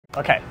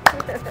Okay,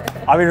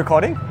 are we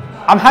recording?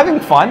 I'm having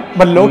fun,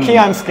 but low-key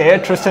I'm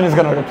scared Tristan is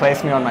going to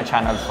replace me on my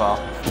channel as well.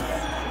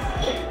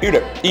 Eat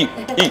it. Eat.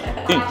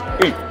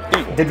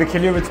 Did we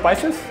kill you with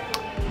spices?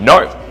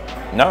 No.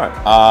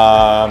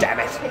 Damn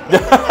it.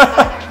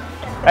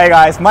 Hey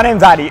guys, my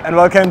name's Addy and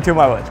welcome to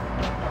my world.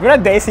 We're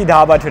at Desi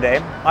Dhaba today.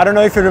 I don't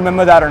know if you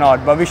remember that or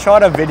not, but we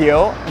shot a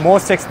video,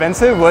 most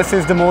expensive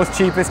versus the most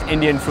cheapest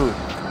Indian food.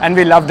 And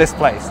we love this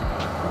place.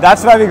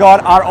 That's why we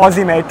got our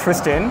Aussie mate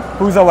Tristan,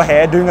 who's over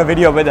here doing a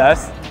video with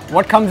us.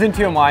 What comes into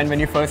your mind when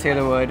you first hear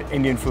the word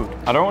Indian food?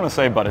 I don't want to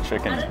say butter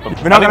chicken, but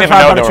we're not going to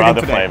try butter chicken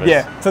today. Flavors.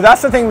 Yeah, so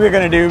that's the thing we're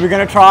going to do. We're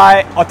going to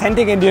try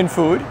authentic Indian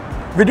food.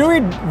 We do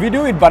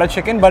eat butter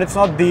chicken, but it's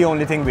not the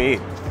only thing we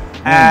eat.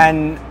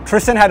 And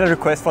Tristan had a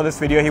request for this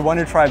video. He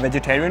wanted to try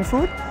vegetarian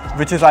food,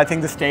 which is I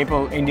think the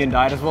staple Indian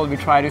diet as well. We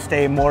try to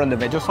stay more on the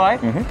veggie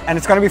side. And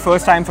it's going to be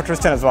first time for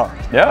Tristan as well.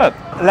 Yeah.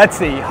 Let's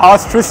see,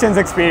 how's Tristan's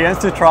experience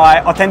to try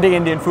authentic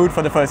Indian food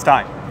for the first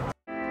time?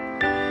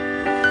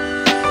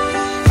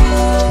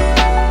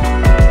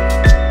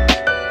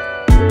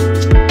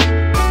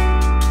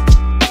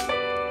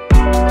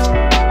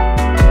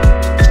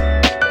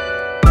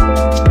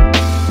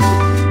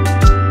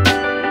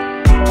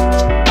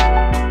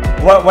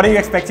 What are you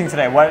expecting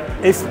today?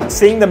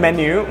 Seeing the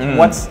menu,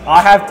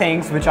 I have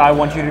things which I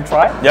want you to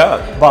try.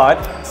 Yeah.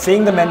 But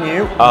seeing the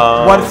menu,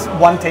 what's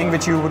one thing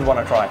which you would want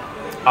to try?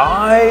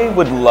 I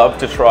would love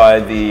to try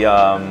the,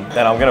 and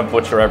I'm going to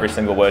butcher every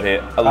single word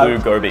here, Aloo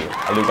gobhi.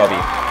 Aloo gobhi.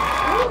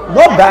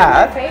 Not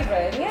bad.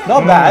 Favorite, yeah.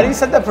 Not bad. You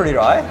said that pretty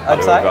right.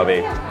 I'd say. Aloo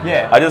gobhi.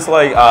 Yeah. I just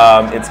like,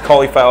 it's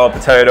cauliflower,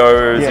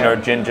 potatoes, you know,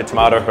 ginger,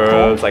 tomato,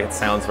 herbs. Like it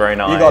sounds very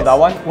nice. You got that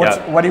one.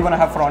 What do you want to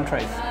have for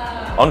entrees?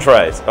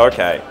 Entrees,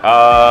 okay.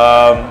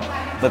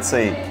 Let's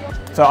see.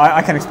 So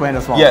I can explain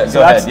as well. Yeah, so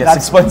go ahead. Yes,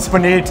 explain.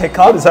 Paneer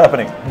tikka. What is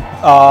happening?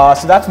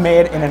 So that's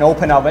made in an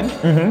open oven.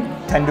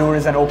 Tandoor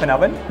is an open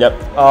oven. Yep.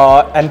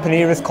 And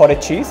paneer is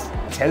cottage cheese.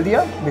 It's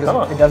healthier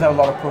because it does have a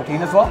lot of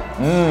protein as well.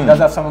 It does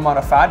have some amount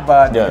of fat,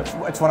 but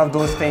it's one of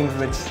those things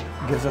which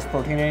gives us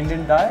protein in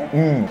Indian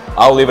diet.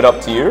 I'll leave it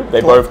up to you.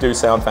 They both do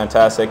sound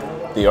fantastic.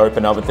 The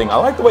open oven thing. I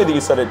like the way that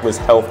you said it was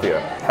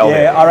healthier.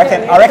 Yeah,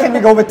 I reckon we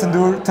go with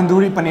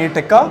tandoori paneer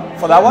tikka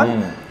for that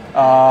one.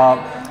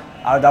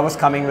 That was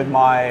coming with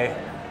my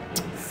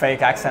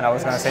fake accent. I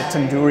was going to say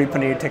tandoori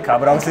paneer tikka,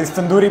 but obviously it's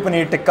tandoori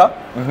paneer tikka.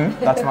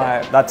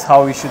 That's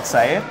how we should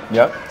say it.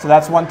 Yep. So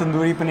that's one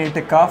tandoori paneer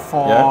tikka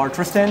for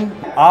Tristan.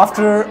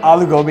 After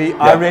aloo gobi,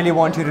 I really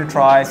want you to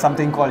try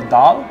something called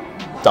dal.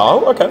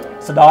 Dal, okay.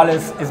 So dal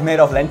is made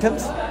of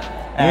lentils.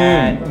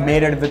 And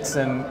made it with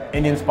some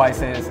Indian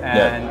spices,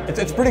 and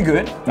it's pretty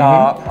good.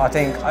 I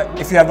think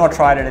if you have not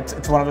tried it,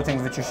 it's one of the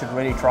things which you should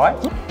really try.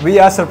 We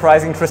are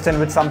surprising Tristan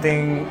with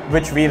something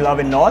which we love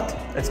in North.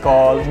 It's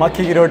called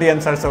makki, roti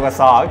and Sarso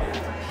saag.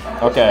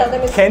 Okay.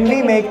 Can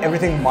we make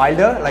everything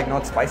milder, like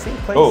not spicy,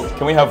 please? Oh,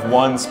 can we have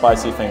one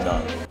spicy thing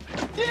though?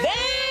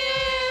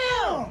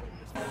 Damn!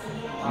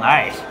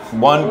 Nice.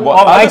 One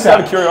just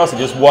out of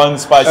curiosity, just one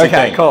spicy thing.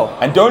 Okay, cool.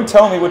 And don't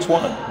tell me which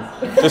one.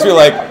 Just be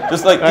like,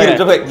 eat it,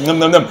 just like, num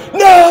num num.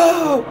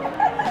 No!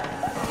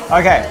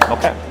 Okay.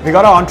 We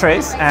got our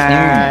entrees,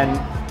 and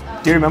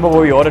do you remember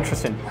what we ordered,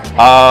 Tristan?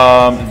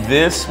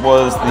 This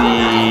was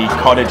the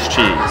cottage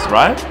cheese,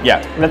 right?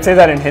 Yeah. Let's say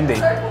that in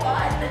Hindi.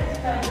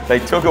 They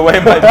took away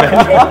my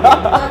menu.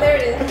 Oh, there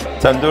it is.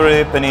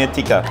 Tandoori paneer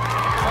tikka.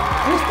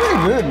 It's pretty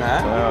good,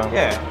 man.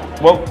 Yeah.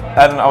 Well,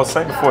 and I was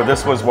saying before,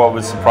 this was what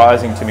was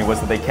surprising to me was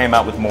that they came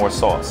out with more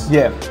sauce.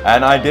 Yeah.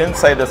 And I didn't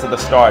say this at the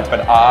start,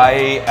 but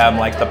I am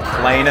like the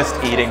plainest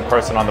eating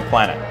person on the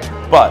planet.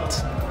 But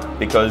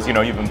because, you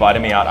know, you've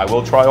invited me out, I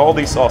will try all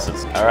these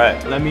sauces. All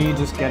right. Let me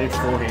just get it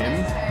for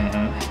him.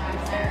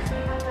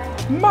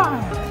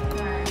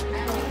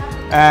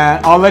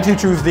 And I'll let you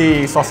choose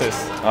the sauces.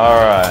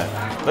 All right.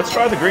 Let's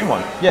try the green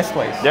one. Yes,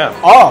 please. Yeah.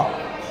 Oh,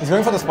 he's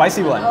going for the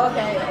spicy one.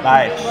 Okay.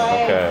 Nice.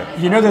 Okay.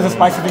 You know there's a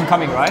spicy thing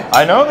coming, right?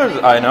 I know.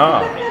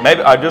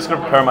 Maybe I'm just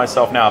gonna prepare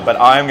myself now, but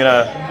I'm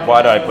gonna.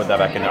 Why did I put that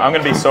back in there? I'm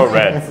gonna be so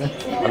red.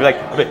 I'll be like,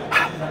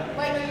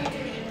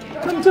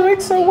 I'm doing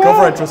so well. Go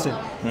for it, Tristan.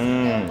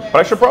 But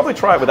I should probably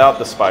try it without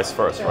the spice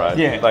first, right?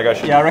 Yeah. Like I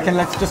should. Yeah, I reckon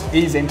let's just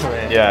ease into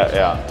it.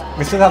 Yeah.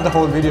 We still have the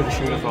whole video to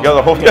shoot as well. Yeah,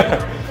 the whole.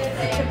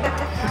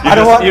 I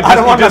don't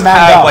want just my man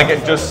have down. like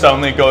it just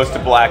suddenly goes to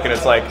black, and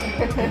it's like,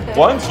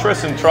 once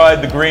Tristan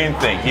tried the green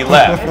thing, he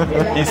left.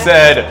 He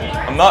said,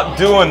 "I'm not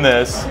doing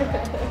this."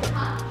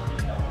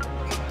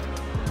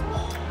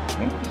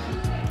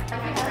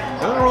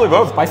 It was really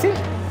good. Spicy?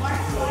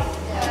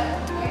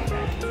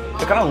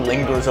 It kind of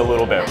lingers a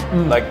little bit,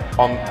 like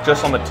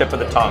just on the tip of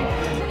the tongue.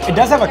 It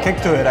does have a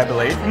kick to it, I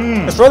believe.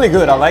 It's really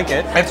good. I like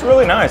it. It's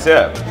really nice,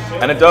 yeah.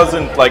 And it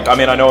doesn't like. I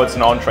mean, I know it's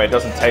an entree. It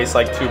doesn't taste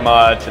like too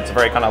much. It's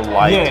very kind of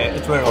light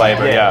it's very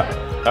flavor. light,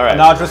 Yeah. All right.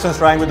 Now Tristan's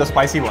trying with the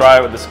spicy one. Try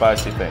it with the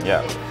spicy thing.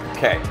 Yeah.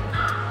 Okay.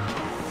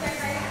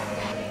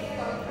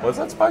 Was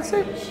that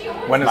spicy?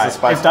 When is the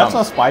spice? If that's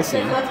not spicy.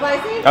 It's not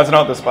spicy? That's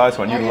not the spice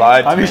one. You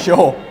lied. Are we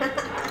sure?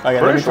 Okay,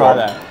 let me try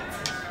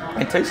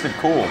that. It tasted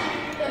cool. I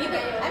don't know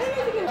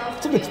if you can.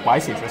 It's a bit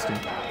spicy, Tristan.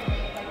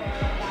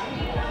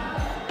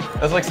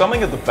 There's like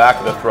something at the back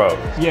of the throat.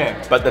 Yeah.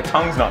 But the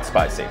tongue's not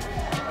spicy.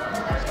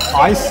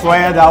 I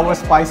swear that was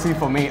spicy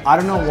for me. I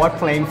don't know what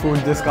plain food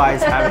this guy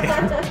is having.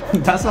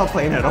 That's not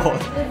plain at all.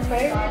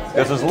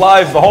 This is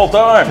lies the whole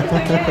time.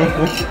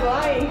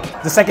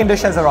 The second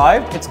dish has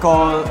arrived. It's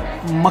called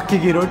makki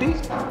ki roti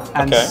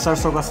and Okay.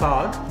 sarso ka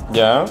saag.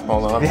 Yeah,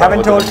 hold on. We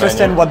haven't told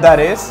Tristan what that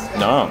is.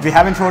 No. We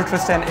haven't told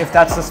Tristan if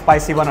that's the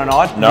spicy one or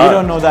not. No. We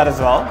don't know that as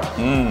well.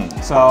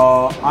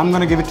 So I'm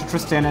gonna give it to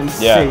Tristan and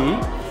Yeah. see.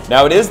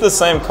 Now it is the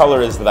same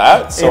color as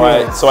that, so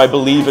It is. I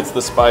believe it's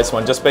the spice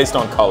one, just based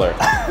on color.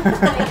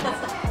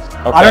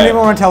 Okay. I don't even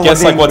want to tell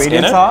Guess what the like what's in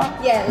ingredients it. are.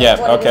 Yeah,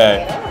 what okay.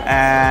 is it?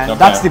 And Okay.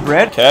 that's the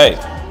bread. Okay.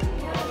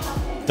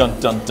 Dun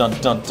dun dun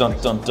dun dun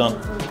dun dun.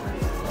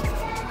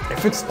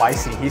 If it's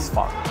spicy, he's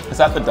fucked. Is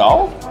that the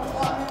dal?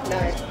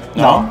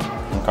 No.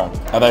 Okay.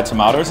 Are there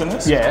tomatoes in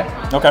this? Yeah.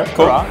 Okay,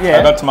 cool. Yeah.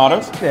 I got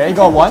tomatoes. Yeah, he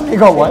got one. He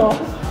got one.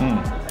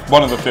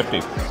 1 of the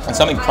 50. And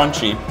something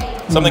crunchy.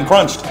 Something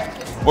crunched.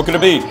 What could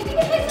it be?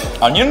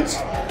 Onions?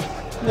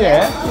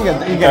 Yeah, you're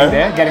getting Okay.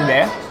 there, getting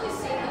there.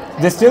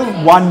 There's still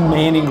one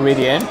main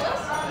ingredient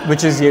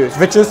which is used,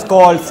 which is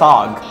called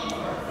saag.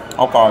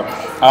 Okay.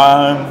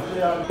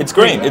 It's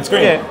green. It's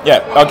green. Yeah.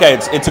 Yeah. Okay.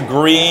 It's a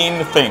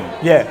green thing.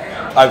 Yeah.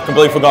 I've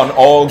completely forgotten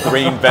all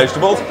green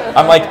vegetables.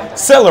 I'm like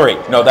celery.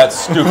 No, that's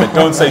stupid.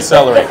 Don't say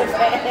celery.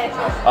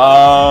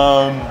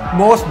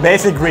 Most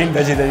basic green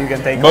veggie that you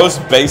can think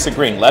Most basic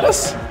green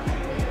lettuce.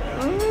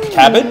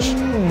 Cabbage. of.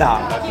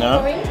 Nah.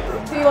 No.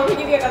 Do you want me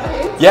to give you another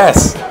hint?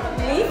 Yes.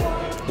 Leaf?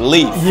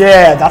 Leaf.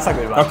 Yeah, that's a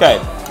good one. Okay.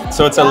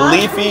 So it's a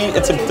leafy.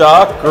 It's a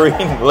dark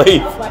green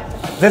leaf.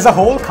 There's a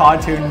whole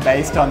cartoon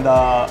based on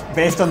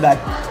that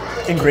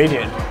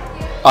ingredient.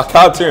 A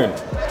cartoon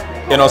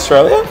in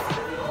Australia.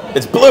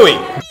 It's Bluey.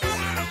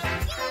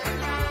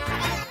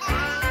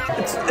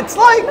 It's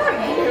like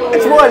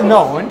it's well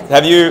known.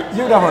 Have you?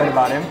 You'd have heard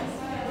about him.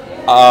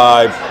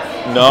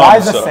 No.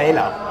 Guy's so- a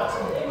sailor.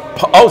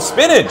 Oh,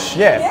 spinach.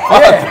 Yeah.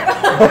 Fuck.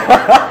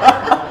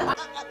 Yeah.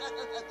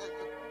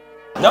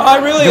 No, I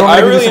really You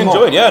want me to give you some more?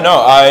 enjoyed. Yeah, no,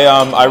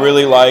 I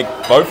really like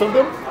both of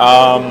them.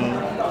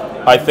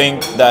 I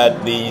think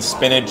that the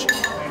spinach,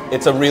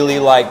 it's a really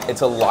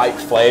it's a light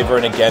flavor,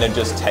 and again, it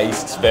just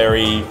tastes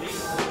very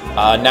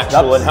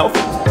natural and healthy.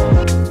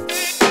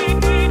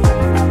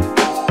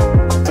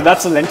 So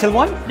that's the lentil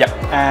one. Yep.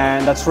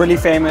 And that's really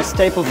famous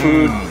staple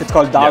food. It's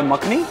called dal Yep.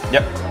 makhani.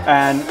 Yep.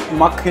 And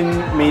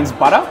makkin means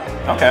butter.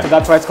 Okay. So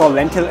that's why it's called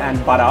lentil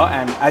and butter.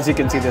 And as you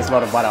can see, there's a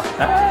lot of butter.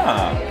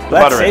 Ah,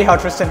 Let's buttering. see how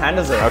Tristan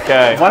handles it.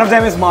 Okay. One of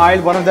them is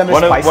mild, one of them is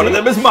spicy. One of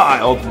them is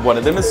mild, one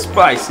of them is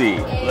spicy.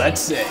 Let's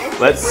see.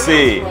 Let's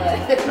see.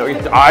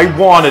 I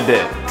wanted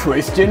it.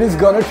 Tristan is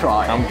gonna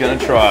try. I'm gonna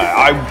try.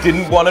 I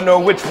didn't want to know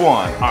which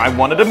one. I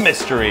wanted a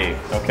mystery.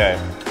 Okay.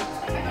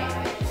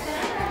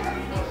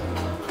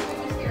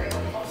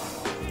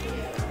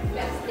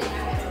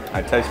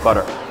 I taste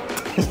butter.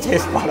 It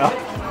tastes butter.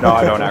 No,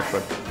 I don't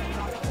actually.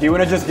 Do you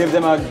want to just give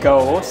them a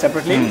go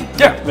separately?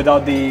 Yeah.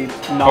 Without the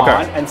naan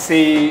Okay. and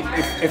see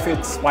if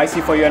it's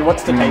spicy for you and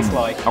what's the taste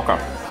like? Okay.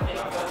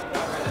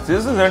 So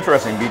this is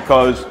interesting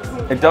because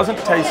it doesn't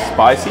taste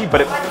spicy,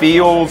 but it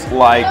feels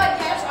like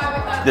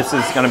this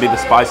is going to be the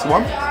spicy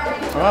one.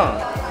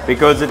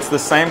 Because it's the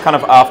same kind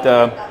of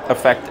after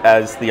effect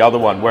as the other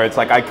one, where it's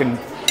like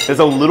there's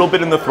a little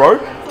bit in the throat.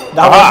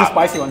 That was the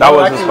spicy one. That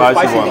was actually the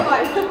spicy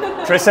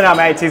one. Tristan, our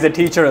mates, he's a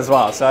teacher as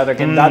well, so I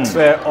reckon that's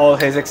where all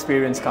his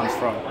experience comes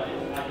from.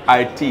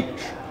 I teach.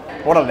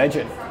 What a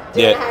legend.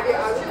 Yeah. Have your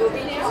aloo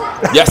gobi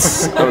now?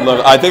 Yes. I would love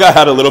it. I think I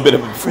had a little bit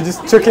of. We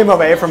just took him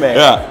away from it.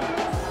 Yeah.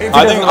 If he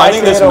I doesn't think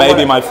like this it or may be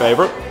what- my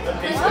favorite.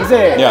 Is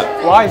it?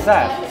 Yeah. Why is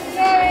that?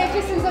 Sorry,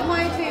 Tristan's on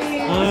my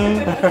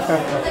team.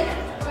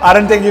 I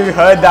don't think you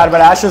heard that,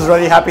 but Ash is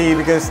really happy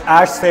because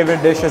Ash's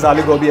favorite dish is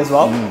aloo gobi as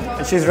well.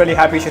 And she's really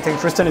happy. She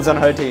thinks Tristan is on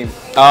her team.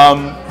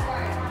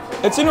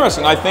 It's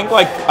interesting. I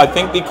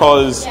think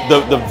because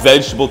the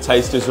vegetable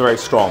taste is very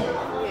strong.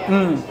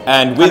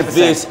 And with 100%.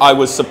 this, I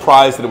was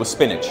surprised that it was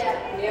spinach.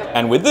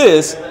 And with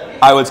this,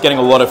 I was getting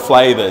a lot of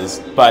flavors,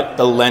 but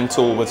the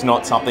lentil was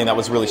not something that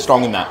was really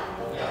strong in that.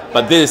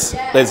 But this,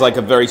 there's like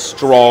a very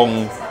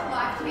strong.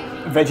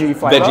 Veggie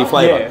flavor. Veggie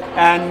flavor.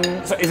 Yeah.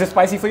 And so is it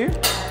spicy for you?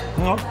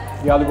 No.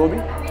 The aloo gobi?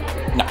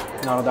 No.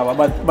 No, that one.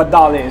 But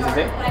dal is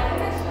it?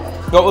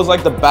 That was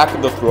like the back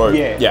of the throat.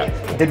 Yeah.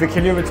 Yeah. Did we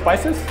kill you with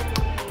spices?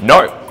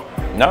 No.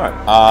 No.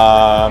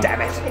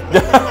 Damn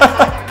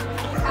it.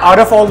 Out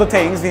of all the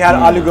things, we had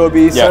aloo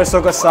gobi, Yeah.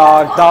 sarso ka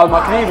saag, dal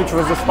makhani, which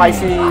was the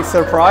spicy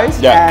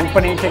surprise, Yeah. and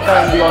paneer tikka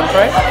in the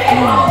entree.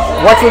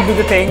 What would be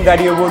the thing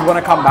that you would want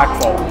to come back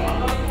for?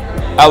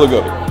 Aloo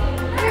gobi.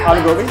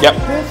 Aloo gobi? Yep.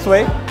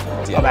 Sweet.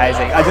 Yeah.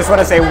 Amazing. I just want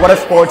to say what a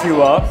sport you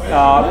were.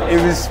 It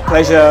was a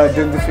pleasure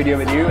doing this video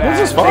with you. This and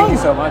is fun. Thank you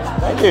so much.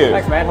 Thank you.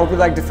 Thanks, man. Hope you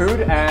liked the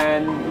food,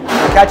 and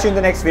we'll catch you in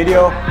the next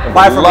video.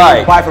 Bye from Like,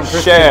 me. Bye from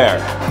Tristan.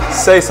 share,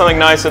 say something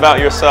nice about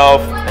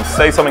yourself, and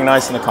say something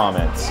nice in the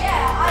comments.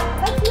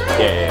 That's nice.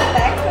 Yeah.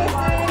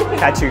 Thanks, Tristan.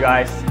 Catch you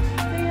guys.